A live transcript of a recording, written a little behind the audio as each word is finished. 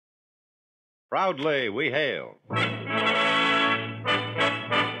Proudly we hail.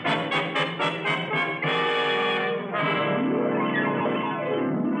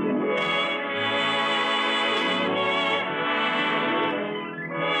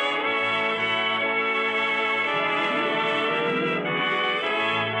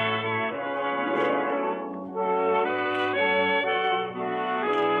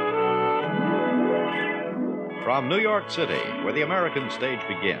 From New York City, where the American stage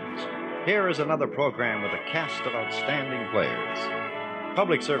begins, here is another program with a cast of outstanding players.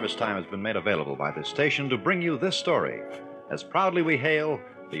 Public service time has been made available by this station to bring you this story, as proudly we hail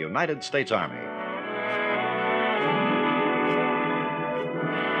the United States Army.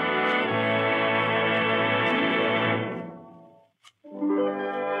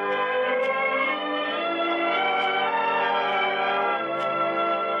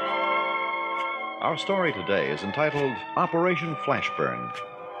 Our story today is entitled Operation Flashburn.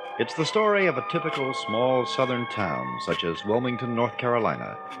 It's the story of a typical small southern town, such as Wilmington, North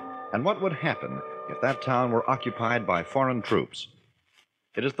Carolina, and what would happen if that town were occupied by foreign troops.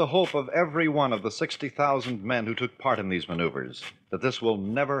 It is the hope of every one of the 60,000 men who took part in these maneuvers that this will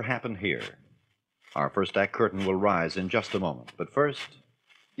never happen here. Our first act curtain will rise in just a moment, but first...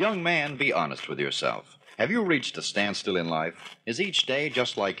 Young man, be honest with yourself. Have you reached a standstill in life? Is each day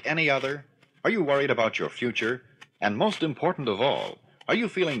just like any other? Are you worried about your future? And most important of all, are you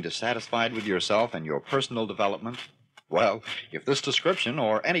feeling dissatisfied with yourself and your personal development? Well, if this description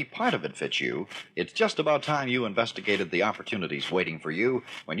or any part of it fits you, it's just about time you investigated the opportunities waiting for you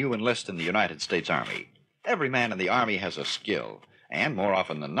when you enlist in the United States Army. Every man in the Army has a skill, and more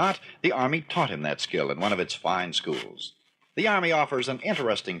often than not, the Army taught him that skill in one of its fine schools. The Army offers an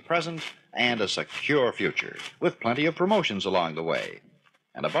interesting present and a secure future, with plenty of promotions along the way.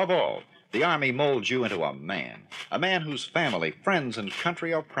 And above all, the Army molds you into a man whose family, friends, and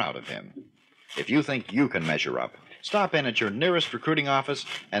country are proud of him. If you think you can measure up, stop in at your nearest recruiting office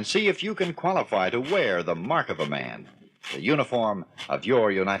and see if you can qualify to wear the mark of a man, the uniform of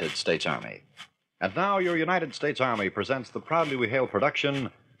your United States Army. And now your United States Army presents the Proudly We Hail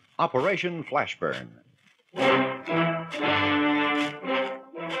production, Operation Flashburn.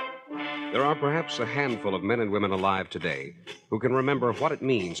 There are perhaps a handful of men and women alive today who can remember what it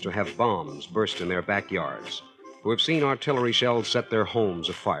means to have bombs burst in their backyards, who have seen artillery shells set their homes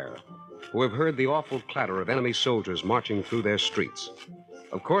afire, who have heard the awful clatter of enemy soldiers marching through their streets.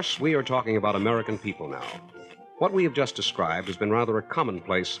 Of course, we are talking about American people now. What we have just described has been rather a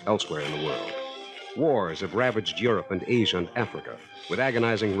commonplace elsewhere in the world. Wars have ravaged Europe and Asia and Africa with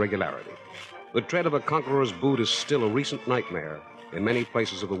agonizing regularity. The tread of a conqueror's boot is still a recent nightmare in many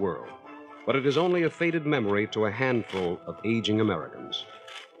places of the world. But it is only a faded memory to a handful of aging Americans.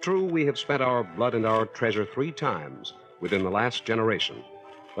 True, we have spent our blood and our treasure 3 times within the last generation,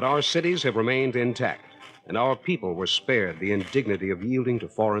 but our cities have remained intact, and our people were spared the indignity of yielding to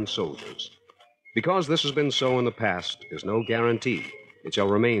foreign soldiers. Because this has been so in the past is no guarantee it shall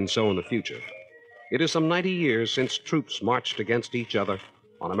remain so in the future. It is some 90 years since troops marched against each other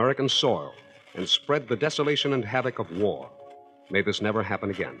on American soil and spread the desolation and havoc of war. May this never happen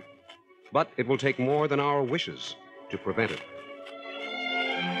again. But it will take more than our wishes to prevent it.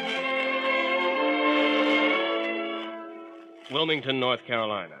 Wilmington, North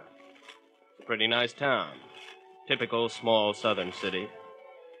Carolina. A pretty nice town. Typical small southern city.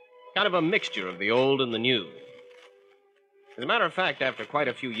 Kind of a mixture of the old and the new. As a matter of fact, after quite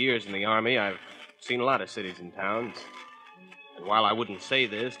a few years in the Army, I've seen a lot of cities and towns. And while I wouldn't say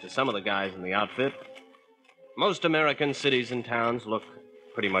this to some of the guys in the outfit, most American cities and towns look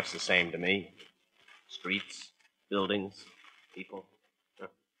pretty much the same to me. Streets, buildings, people.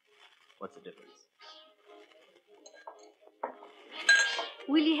 What's the difference?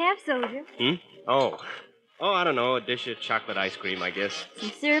 Will you have soda? Oh, I don't know. A dish of chocolate ice cream, I guess.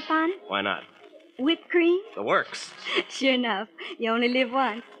 Some syrup on it? Why not? Whipped cream? The works. Sure enough. You only live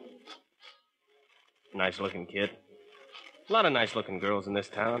once. Nice-looking kid. A lot of nice-looking girls in this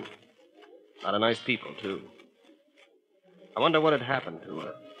town. A lot of nice people, too. I wonder what had happened to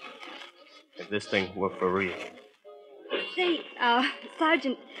her if this thing were for real. Say,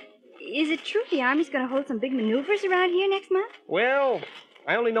 Sergeant, is it true the Army's going to hold some big maneuvers around here next month? Well,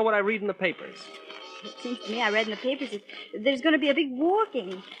 I only know what I read in the papers. It seems to me I read in the papers that there's going to be a big war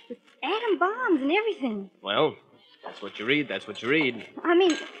game with atom bombs and everything. Well, that's what you read. That's what you read. I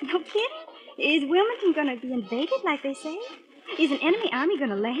mean, no kidding. Is Wilmington going to be invaded like they say? Is an enemy army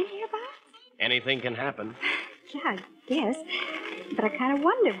going to land hereabouts? Anything can happen. Yeah, I guess. But I kind of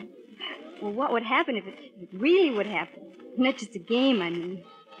wonder, well, what would happen if it really would happen? Not just a game, I mean.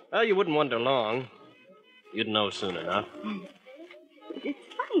 Well, you wouldn't wonder long. You'd know soon enough. It's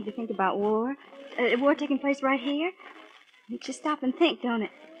funny to think about war. War taking place right here. Makes you stop and think, don't it?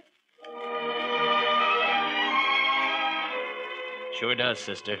 Sure does,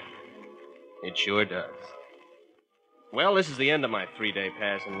 sister. It sure does. Well, this is the end of my 3-day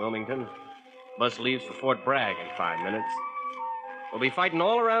pass in Wilmington. Bus leaves for Fort Bragg in 5 minutes. We'll be fighting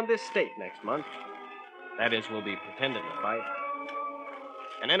all around this state next month. That is, we'll be pretending to fight.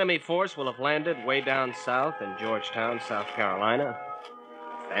 An enemy force will have landed way down south in Georgetown, South Carolina.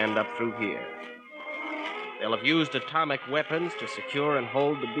 Stand up through here. They'll have used atomic weapons to secure and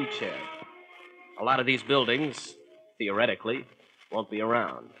hold the beachhead. A lot of these buildings, theoretically, won't be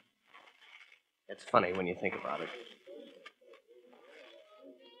around. It's funny when you think about it.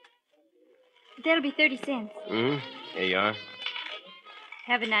 That'll be 30 cents. Here you are.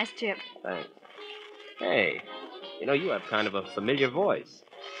 Have a nice trip. Thanks. Hey, you have kind of a familiar voice.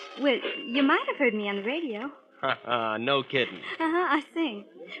 Well, you might have heard me on the radio. No kidding. I sing.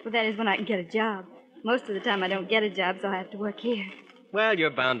 Well, that is when I can get a job. Most of the time I don't get a job, so I have to work here. Well, you're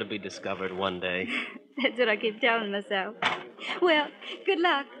bound to be discovered one day. That's what I keep telling myself. Well, good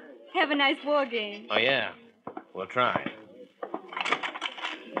luck. Have a nice war game. Oh, yeah. We'll try.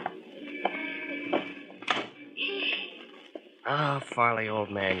 Farley, old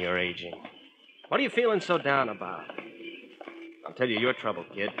man, you're aging. What are you feeling so down about? I'll tell you your trouble,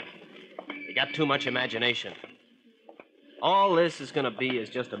 kid. You got too much imagination. All this is going to be is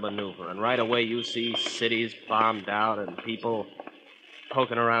just a maneuver, and right away you see cities bombed out and people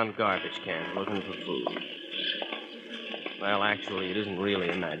poking around garbage cans looking for food. Well, actually, it isn't really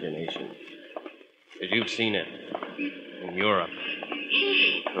imagination. Because you've seen it in Europe,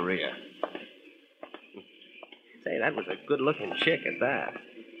 Korea. Say, that was a good-looking chick at that.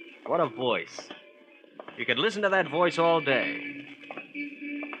 What a voice. You could listen to that voice all day.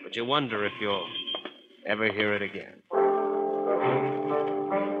 But you wonder if you'll ever hear it again.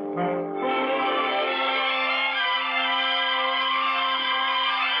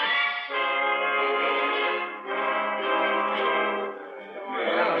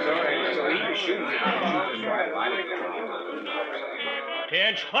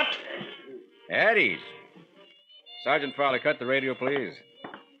 Tench, what? At ease. Sergeant Farley, cut the radio, please.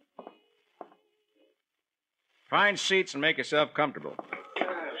 Find seats and make yourself comfortable.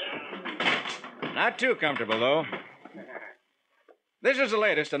 Not too comfortable, though. This is the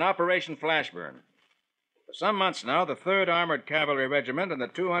latest in Operation Flashburn. For some months now, the 3rd Armored Cavalry Regiment and the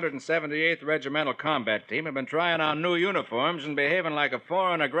 278th Regimental Combat Team have been trying on new uniforms and behaving like a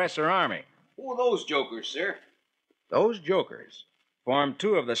foreign aggressor army. Who are those jokers, sir? Those jokers form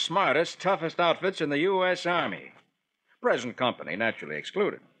 2 of the smartest, toughest outfits in the U.S. Army. Present company, naturally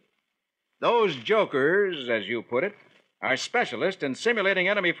excluded. Those jokers, as you put it, are specialists in simulating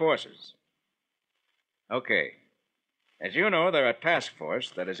enemy forces. Okay. As you know, they're a task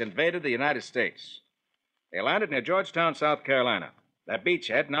force that has invaded the United States. They landed near Georgetown, South Carolina. Their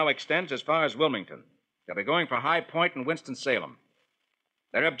beachhead now extends as far as Wilmington. They'll be going for High Point and Winston-Salem.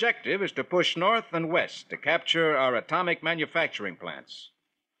 Their objective is to push north and west to capture our atomic manufacturing plants.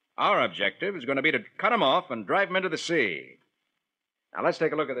 Our objective is going to be to cut them off and drive them into the sea. Now, let's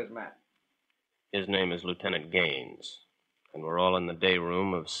take a look at this map. His name is Lieutenant Gaines, and we're all in the day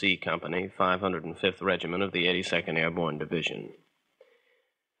room of C Company, 505th Regiment of the 82nd Airborne Division.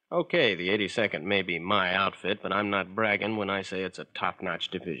 Okay, the 82nd may be my outfit, but I'm not bragging when I say it's a top-notch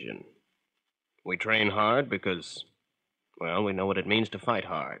division. We train hard because, well, we know what it means to fight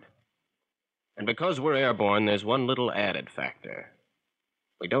hard. And because we're airborne, there's one little added factor.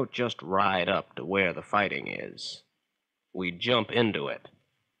 We don't just ride up to where the fighting is. We jump into it.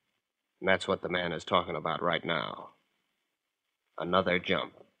 And that's what the man is talking about right now. Another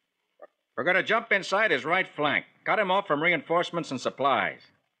jump. We're going to jump inside his right flank, cut him off from reinforcements and supplies.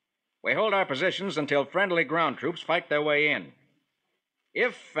 We hold our positions until friendly ground troops fight their way in.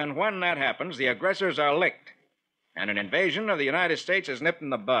 If and when that happens, the aggressors are licked, and an invasion of the United States is nipped in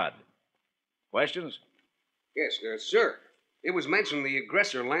the bud. Questions? Yes, sir. It was mentioned the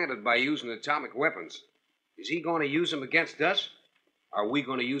aggressor landed by using atomic weapons. Is he going to use them against us? Are we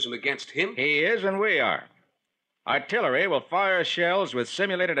going to use them against him? He is, and we are. Artillery will fire shells with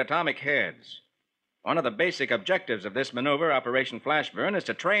simulated atomic heads. One of the basic objectives of this maneuver, Operation Flashburn, is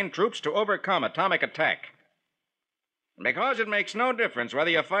to train troops to overcome atomic attack. And because it makes no difference whether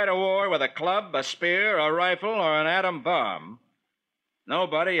you fight a war with a club, a spear, a rifle, or an atom bomb,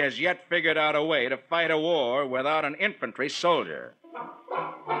 nobody has yet figured out a way to fight a war without an infantry soldier.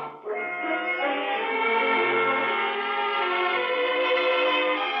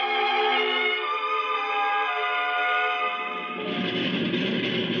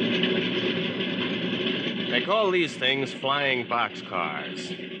 They call call these things flying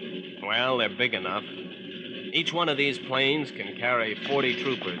boxcars. Well, they're big enough. Each one of these planes can carry 40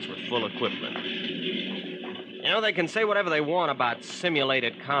 troopers with full equipment. You know, they can say whatever they want about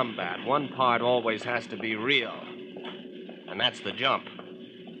simulated combat. One part always has to be real, and that's the jump.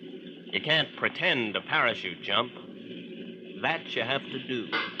 You can't pretend to parachute jump. That you have to do.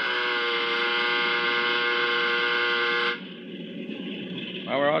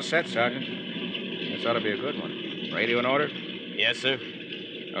 Well, we're all set, Sergeant. This ought to be a good one. Radio in order? Yes, sir.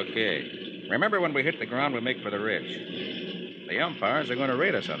 Okay. Remember, when we hit the ground, we make for the ridge. The umpires are going to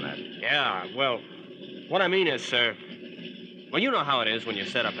rate us on that. Yeah, well, what I mean is, sir, well, you know how it is when you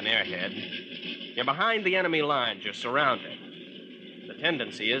set up an airhead. You're behind the enemy lines. You're surrounded. The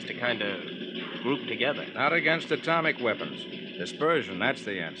tendency is to kind of group together. Not against atomic weapons. Dispersion, that's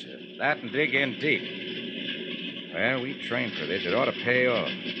the answer. That and dig in deep. Well, we trained for this. It ought to pay off.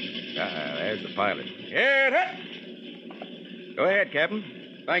 There's the pilot. Go ahead, Captain.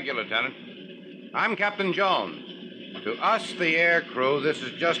 Thank you, Lieutenant. I'm Captain Jones. To us, the air crew, this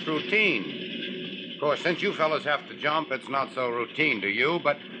is just routine. Of course, since you fellas have to jump, it's not so routine to you,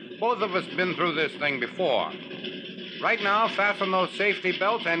 but both of us been through this thing before. Right now, fasten those safety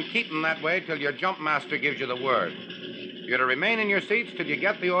belts and keep them that way till your jump master gives you the word. You're to remain in your seats till you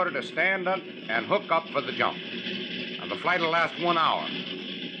get the order to stand up and hook up for the jump. Now, the flight will last 1 hour.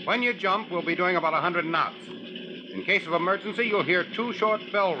 When you jump, we'll be doing about 100 knots. In case of emergency, you'll hear 2 short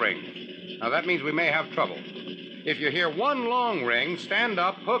bell rings. Now, that means we may have trouble. If you hear 1 long ring, stand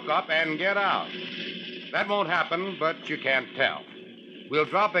up, hook up, and get out. That won't happen, but you can't tell. We'll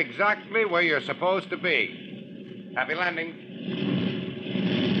drop exactly where you're supposed to be. Happy landing.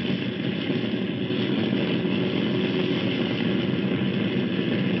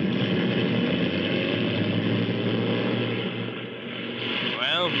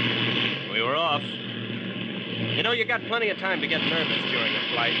 Well, we were off. You know, you got plenty of time to get nervous during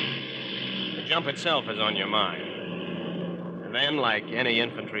a flight. The jump itself is on your mind. And then, like any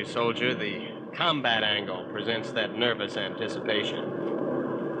infantry soldier, the combat angle presents that nervous anticipation.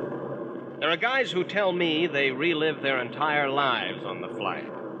 There are guys who tell me they relive their entire lives on the flight.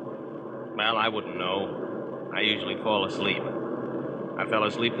 Well, I wouldn't know. I usually fall asleep. I fell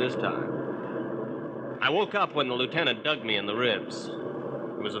asleep this time. I woke up when the lieutenant dug me in the ribs.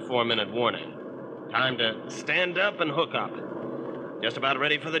 It was a 4-minute warning. Time to stand up and hook up. Just about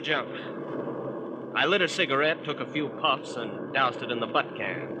ready for the jump. I lit a cigarette, took a few puffs, and doused it in the butt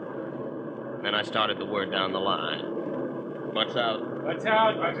can. Then I started the word down the line. What's out? What's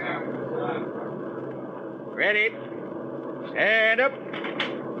out? What's out? Ready. Stand up.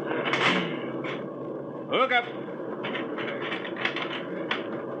 Hook up.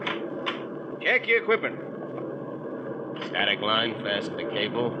 Check your equipment. Static line, fasten the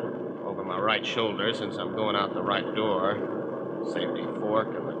cable. Over my right shoulder, since I'm going out the right door. Safety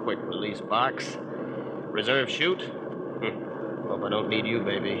fork and the quick release box. Reserve chute. Hope I don't need you,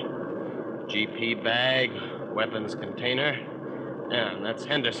 baby. GP bag, weapons container. Yeah, and that's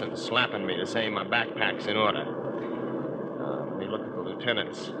Henderson slapping me to say my backpack's in order. Let me look at the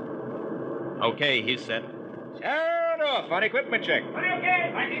lieutenant's. Okay, he's set. Sound off on equipment check.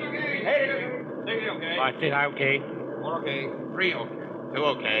 Okay. I think okay. Hey, Think okay. I think okay. 4 okay. 3 okay. 2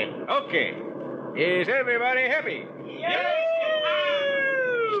 okay. okay. Is everybody happy? Yes!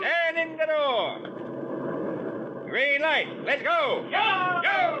 Stand in the door. Green light. Let's go. Go!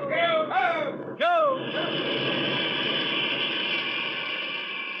 Go! Go! Go.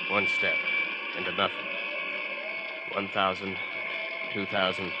 One step into nothing. 1,000,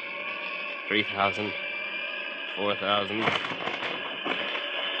 2,000, 3,000, 4,000.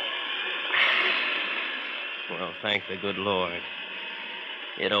 Well, thank the good Lord.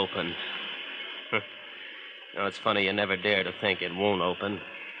 It opened. Now, it's funny, you never dare to think it won't open,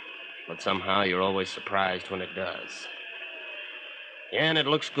 but somehow you're always surprised when it does. Yeah, and it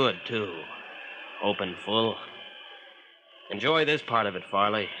looks good, too. Open full. Enjoy this part of it,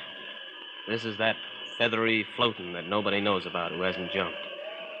 Farley. This is that feathery floating that nobody knows about who hasn't jumped.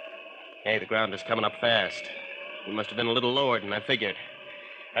 Hey, the ground is coming up fast. You must have been a little lower than I figured.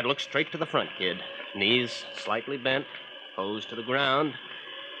 I'd look straight to the front, kid. Knees slightly bent, toes to the ground.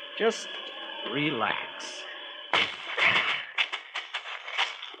 Just relax.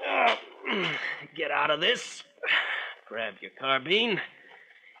 Get out of this. Grab your carbine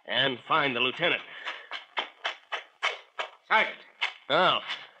and find the lieutenant. Sergeant. Oh,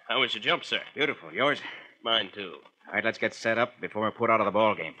 how was your jump, sir? Beautiful. Yours? Mine, too. All right, let's get set up before we're put out of the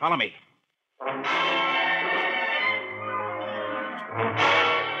ball game. Follow me.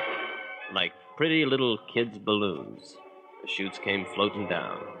 Like pretty little kids' balloons, the chutes came floating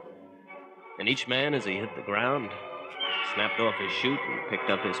down. And each man, as he hit the ground, snapped off his chute and picked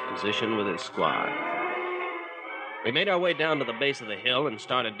up his position with his squad. We made our way down to the base of the hill and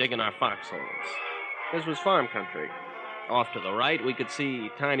started digging our foxholes. This was farm country. Off to the right, we could see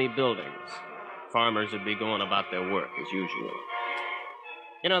tiny buildings. Farmers would be going about their work as usual.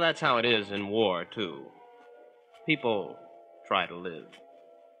 You know, that's how it is in war, too. People try to live.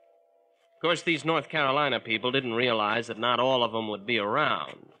 Of course, these North Carolina people didn't realize that not all of them would be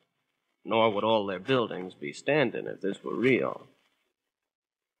around, nor would all their buildings be standing if this were real.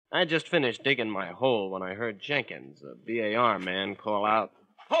 I had just finished digging my hole when I heard Jenkins, a BAR man, call out,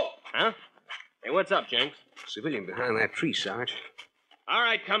 "Halt!" Huh? Hey, what's up, Jenks? Civilian behind that tree, Sarge. All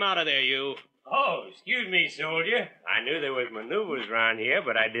right, come out of there, you. Oh, excuse me, soldier. I knew there was maneuvers around here,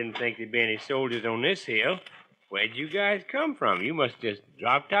 but I didn't think there'd be any soldiers on this hill. Where'd you guys come from? You must just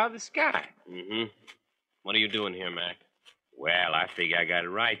dropped out of the sky. Mm-hmm. What are you doing here, Mac? Well, I figure I got a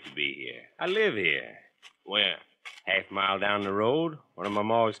right to be here. I live here. Where? Half a mile down the road, one of my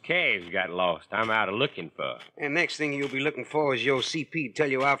ma's calves got lost. I'm out looking for her. And next thing you'll be looking for is your CP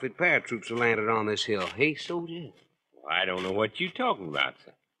tell you outfit paratroops have landed on this hill. Hey, soldier? Well, I don't know what you talking about,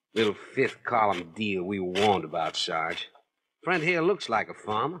 sir. Little fifth column deal we were warned about, Sarge. Friend here looks like a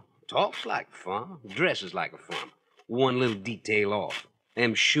farmer, talks like a farmer, dresses like a farmer. One little detail off.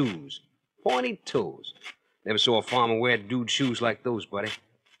 Them shoes. Pointy toes. Never saw a farmer wear dude shoes like those, buddy.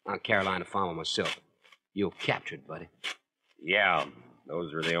 I'm a Carolina farmer myself. You're captured, buddy. Yeah,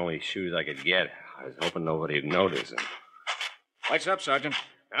 those were the only shoes I could get. I was hoping nobody'd notice them. What's up, Sergeant?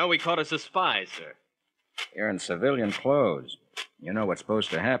 Well, we caught us as spies, sir. You're in civilian clothes. You know what's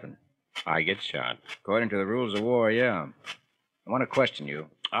supposed to happen. I get shot. According to the rules of war, yeah. I want to question you.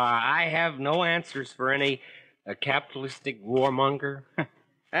 I have no answers for any capitalistic warmonger.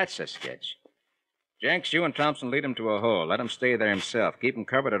 That's a sketch. Jenks, you and Thompson lead him to a hole. Let him stay there himself. Keep him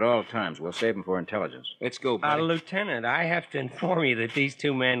covered at all times. We'll save him for intelligence. Let's go, buddy. Lieutenant, I have to inform you that these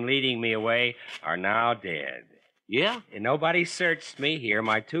two men leading me away are now dead. Yeah? And nobody searched me. Here,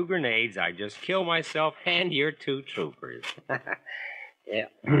 my 2 grenades. I just killed myself and your 2 troopers. Yeah.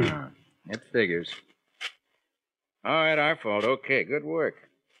 It figures. All right, our fault. Okay, good work.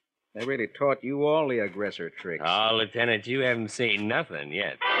 They really taught you all the aggressor tricks. Oh, Lieutenant, you haven't seen nothing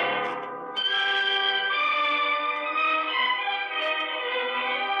yet.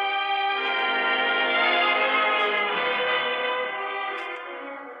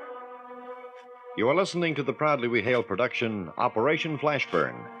 You are listening to the Proudly We Hail production, Operation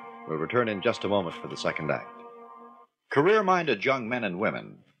Flashburn. We'll return in just a moment for the second act. Career-minded young men and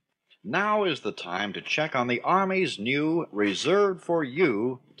women, now is the time to check on the Army's new Reserved for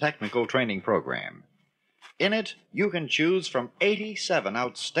You technical training program. In it, you can choose from 87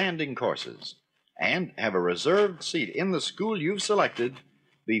 outstanding courses and have a reserved seat in the school you've selected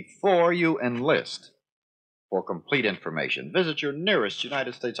before you enlist. For complete information, visit your nearest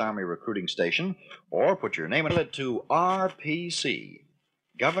United States Army recruiting station or put your name in it to RPC,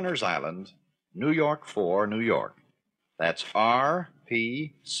 Governor's Island, New York 4, New York. That's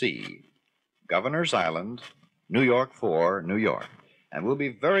RPC, Governor's Island, New York 4, New York. And we'll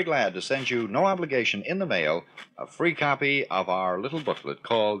be very glad to send you, no obligation, in the mail, a free copy of our little booklet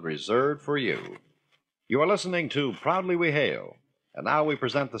called Reserved for You. You are listening to Proudly We Hail. And now we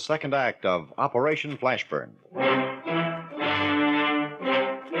present the second act of Operation Flashburn.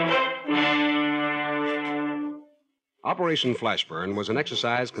 Operation Flashburn was an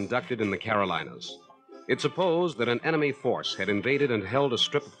exercise conducted in the Carolinas. It's supposed that an enemy force had invaded and held a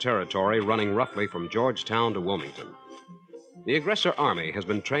strip of territory running roughly from Georgetown to Wilmington. The aggressor army has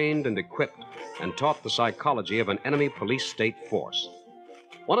been trained and equipped and taught the psychology of an enemy police state force.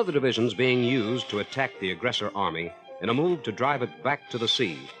 One of the divisions being used to attack the aggressor army in a move to drive it back to the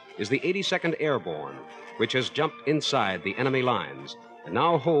sea is the 82nd Airborne, which has jumped inside the enemy lines and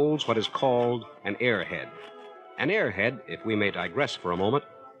now holds what is called an airhead. An airhead, if we may digress for a moment,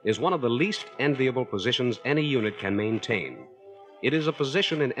 is one of the least enviable positions any unit can maintain. It is a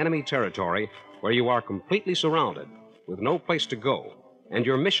position in enemy territory where you are completely surrounded with no place to go, and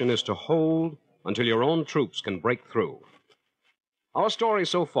your mission is to hold until your own troops can break through. Our story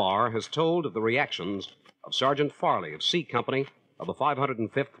so far has told of the reactions of Sergeant Farley of C Company of the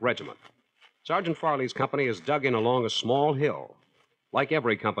 505th Regiment. Sergeant Farley's company is dug in along a small hill. Like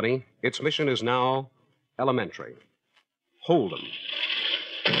every company, its mission is now elementary. Hold 'em.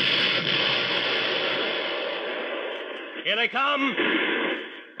 Here they come!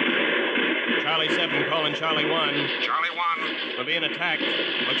 Charlie 7 calling Charlie 1. Charlie 1, We're being attacked.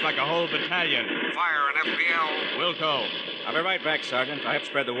 Looks like a whole battalion. fire an FPL. Wilco. I'll be right back, Sergeant. I have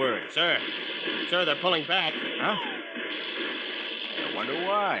spread the word. Sir, they're pulling back. Huh? I wonder Wonder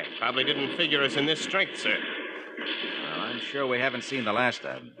why. Probably didn't figure us in this strength, sir. Well, I'm sure we haven't seen the last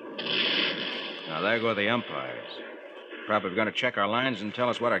of them. Now, there go the umpires. Probably going to check our lines and tell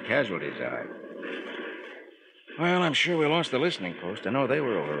us what our casualties are. Well, I'm sure we lost the listening post. I know they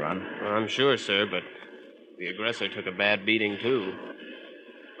were overrun. Well, I'm sure, sir, but the aggressor took a bad beating, too.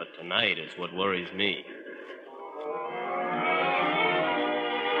 But tonight is what worries me.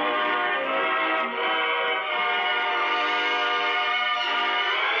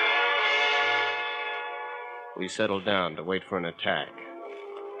 We settled down to wait for an attack,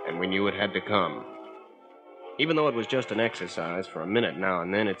 and we knew it had to come. Even though it was just an exercise for a minute now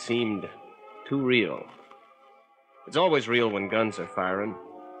and then, it seemed too real. It's always real when guns are firing,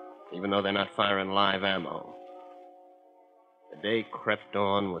 even though they're not firing live ammo. The day crept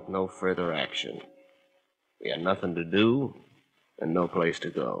on with no further action. We had nothing to do and no place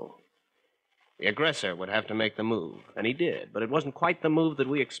to go. The aggressor would have to make the move, and he did, but it wasn't quite the move that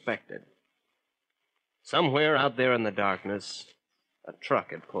we expected. Somewhere out there in the darkness, a truck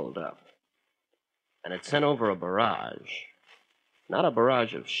had pulled up, and it sent over a barrage. Not a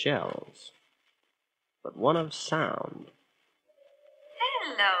barrage of shells, but one of sound.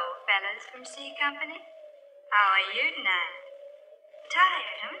 Hello, fellas from C Company. How are you tonight?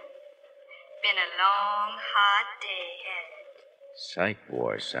 Tired, huh? Been a long, hot day, hasn't it? Psych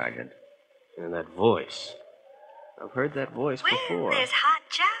ward, Sergeant. And that voice. I've heard that voice Well, before. there's hot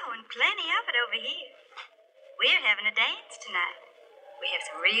chow and plenty of it over here. We're having a dance tonight. We have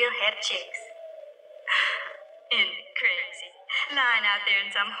some real hep chicks. Isn't it crazy? Lying out there in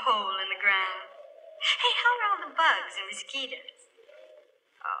some hole in the ground. Hey, how are all the bugs and mosquitoes?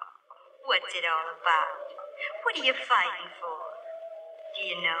 Oh, what's it all about? What are you fighting for? Do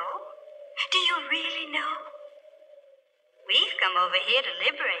you know? Do you really know? We've come over here to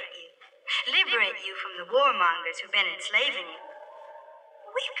liberate you. Liberate you from the warmongers who've been enslaving you.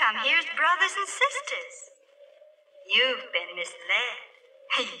 We've come here as brothers and sisters. You've been misled.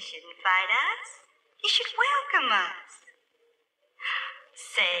 You shouldn't fight us. You should welcome us.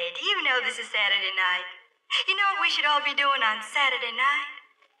 Say, do you know this is Saturday night? You know what we should all be doing on Saturday night?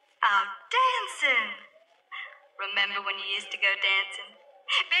 Out dancing. Remember when you used to go dancing?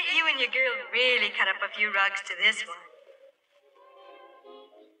 Bet you and your girl really cut up a few rugs to this one.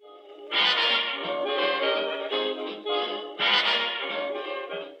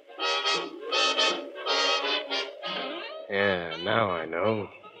 Yeah, now I know.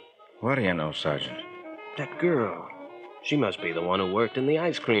 What do you know, Sergeant? That girl. She must be the one who worked in the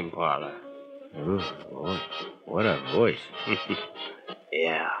ice cream parlor. Ooh, boy, what a voice.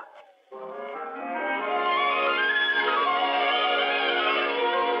 Yeah.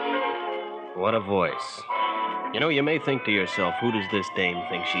 What a voice. You know, you may think to yourself, who does this dame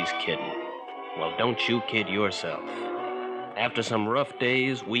think she's kidding? Well, don't you kid yourself. After some rough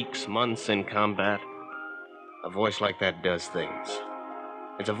days, weeks, months in combat, a voice like that does things.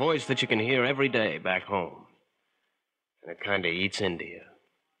 It's a voice that you can hear every day back home. And it kind of eats into you.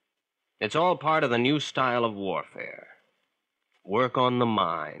 It's all part of the new style of warfare. Work on the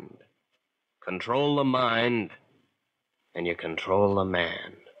mind. Control the mind, and you control the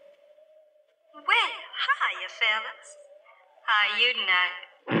man. Well, hiya, fellas. How are you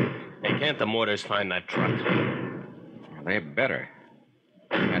tonight? Hey, can't the mortars find that truck? They better.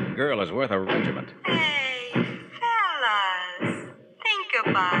 That girl is worth a regiment. Hey, fellas. Think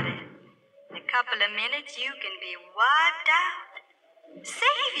about it. In a couple of minutes, you can be wiped out.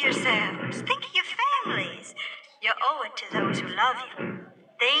 Save yourselves. Think of your families. You owe it to those who love you.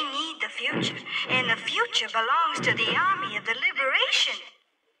 They need the future, and the future belongs to the Army of the Liberation.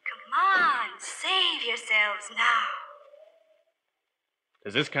 Come on, save yourselves now.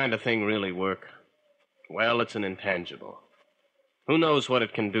 Does this kind of thing really work? Well, it's an intangible. Who knows what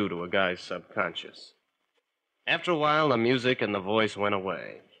it can do to a guy's subconscious? After a while, the music and the voice went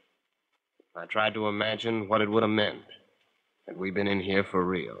away. I tried to imagine what it would have meant had we been in here for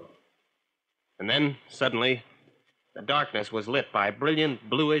real. And then, suddenly, the darkness was lit by brilliant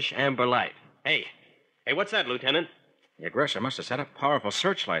bluish amber light. Hey, what's that, Lieutenant? The aggressor must have set up powerful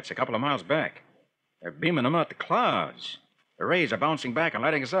searchlights a couple of miles back. They're beaming them out the clouds. The rays are bouncing back and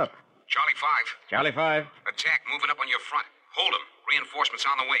lighting us up. Charlie 5. Charlie 5. Attack moving up on your front. Hold them. Reinforcements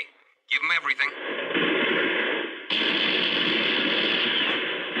on the way. Give them everything.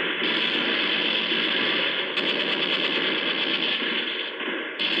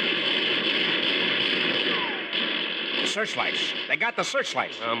 The searchlights. They got the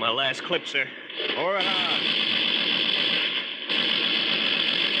searchlights. Oh, my last clip, sir. Pour it on.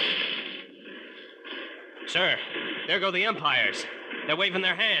 Sir, there go the umpires. They're waving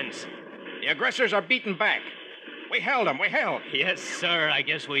their hands. The aggressors are beaten back. We held them. Yes, sir, I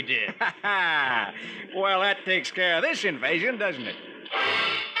guess we did. Well, that takes care of this invasion, doesn't it?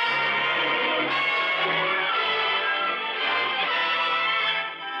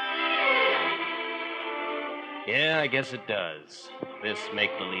 Yeah, I guess it does. This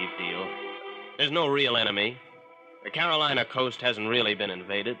make-believe deal. There's no real enemy. The Carolina coast hasn't really been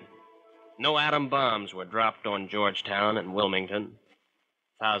invaded. No atom bombs were dropped on Georgetown and Wilmington.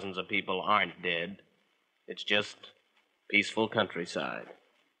 Thousands of people aren't dead. It's just peaceful countryside.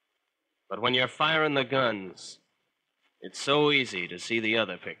 But when you're firing the guns, it's so easy to see the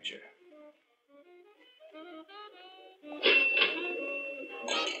other picture.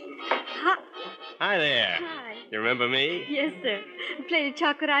 Hi there. Hi. You remember me? Yes, sir. Plate of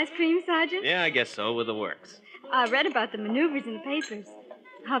chocolate ice cream, Sergeant? Yeah, I guess so, with the works. I read about the maneuvers in the papers.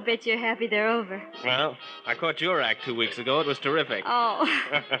 I'll bet you're happy they're over. Well, I caught your act 2 weeks ago. It was terrific. Oh.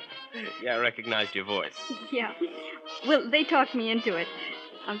 Yeah, I recognized your voice. Yeah. Well, they talked me into it.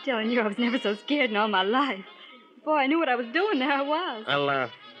 I'm telling you, I was never so scared in all my life. Before I knew what I was doing, there I was. Well,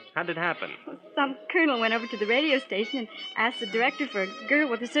 how'd it happen? Some colonel went over to the radio station and asked the director for a girl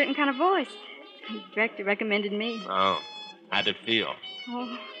with a certain kind of voice. The director recommended me. Oh, how'd it feel?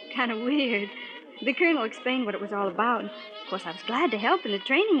 Oh, kind of weird. The colonel explained what it was all about. Of course, I was glad to help in the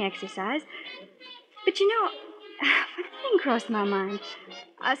training exercise. But you know, a thing crossed my mind.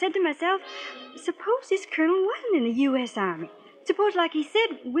 I said to myself, suppose this colonel wasn't in the U.S. Army. Suppose, like he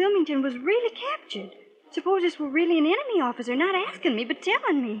said, Wilmington was really captured. Suppose this were really an enemy officer, not asking me, but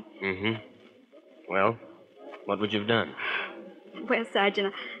telling me. Mm-hmm. Well, what would you have done? Well,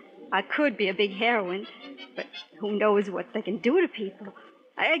 Sergeant, I could be a big heroine, but who knows what they can do to people.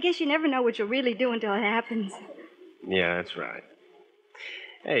 I guess you never know what you'll really do until it happens. Yeah, that's right.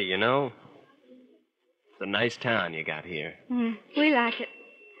 Hey, you know, it's a nice town you got here. We like it.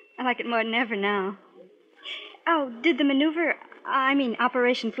 I like it more than ever now. Oh, did the maneuver,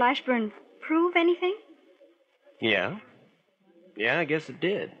 Operation Flashburn, prove anything? Yeah. Yeah, I guess it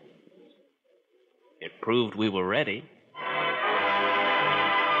did. It proved we were ready.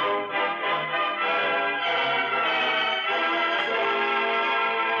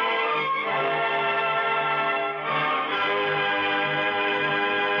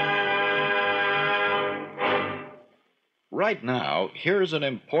 Right now, here's an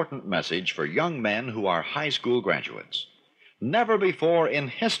important message for young men who are high school graduates. Never before in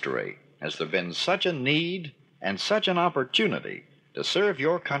history has there been such a need and such an opportunity to serve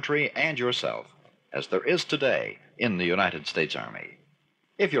your country and yourself as there is today in the United States Army.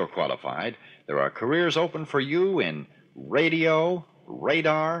 If you're qualified, there are careers open for you in radio,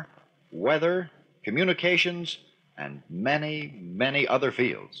 radar, weather, communications, and many, many other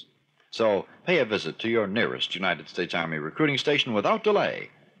fields. So pay a visit to your nearest United States Army recruiting station without delay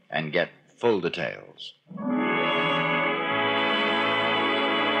and get full details.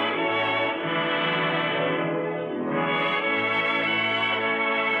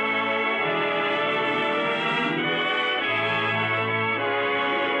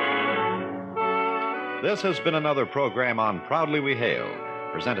 This has been another program on Proudly We Hail,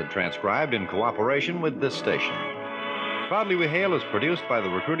 presented transcribed in cooperation with this station. Proudly We Hail is produced by the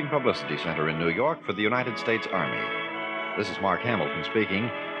Recruiting Publicity Center in New York for the United States Army. This is Mark Hamilton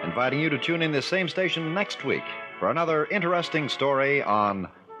speaking, inviting you to tune in this same station next week for another interesting story on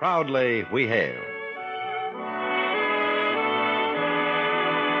Proudly We Hail.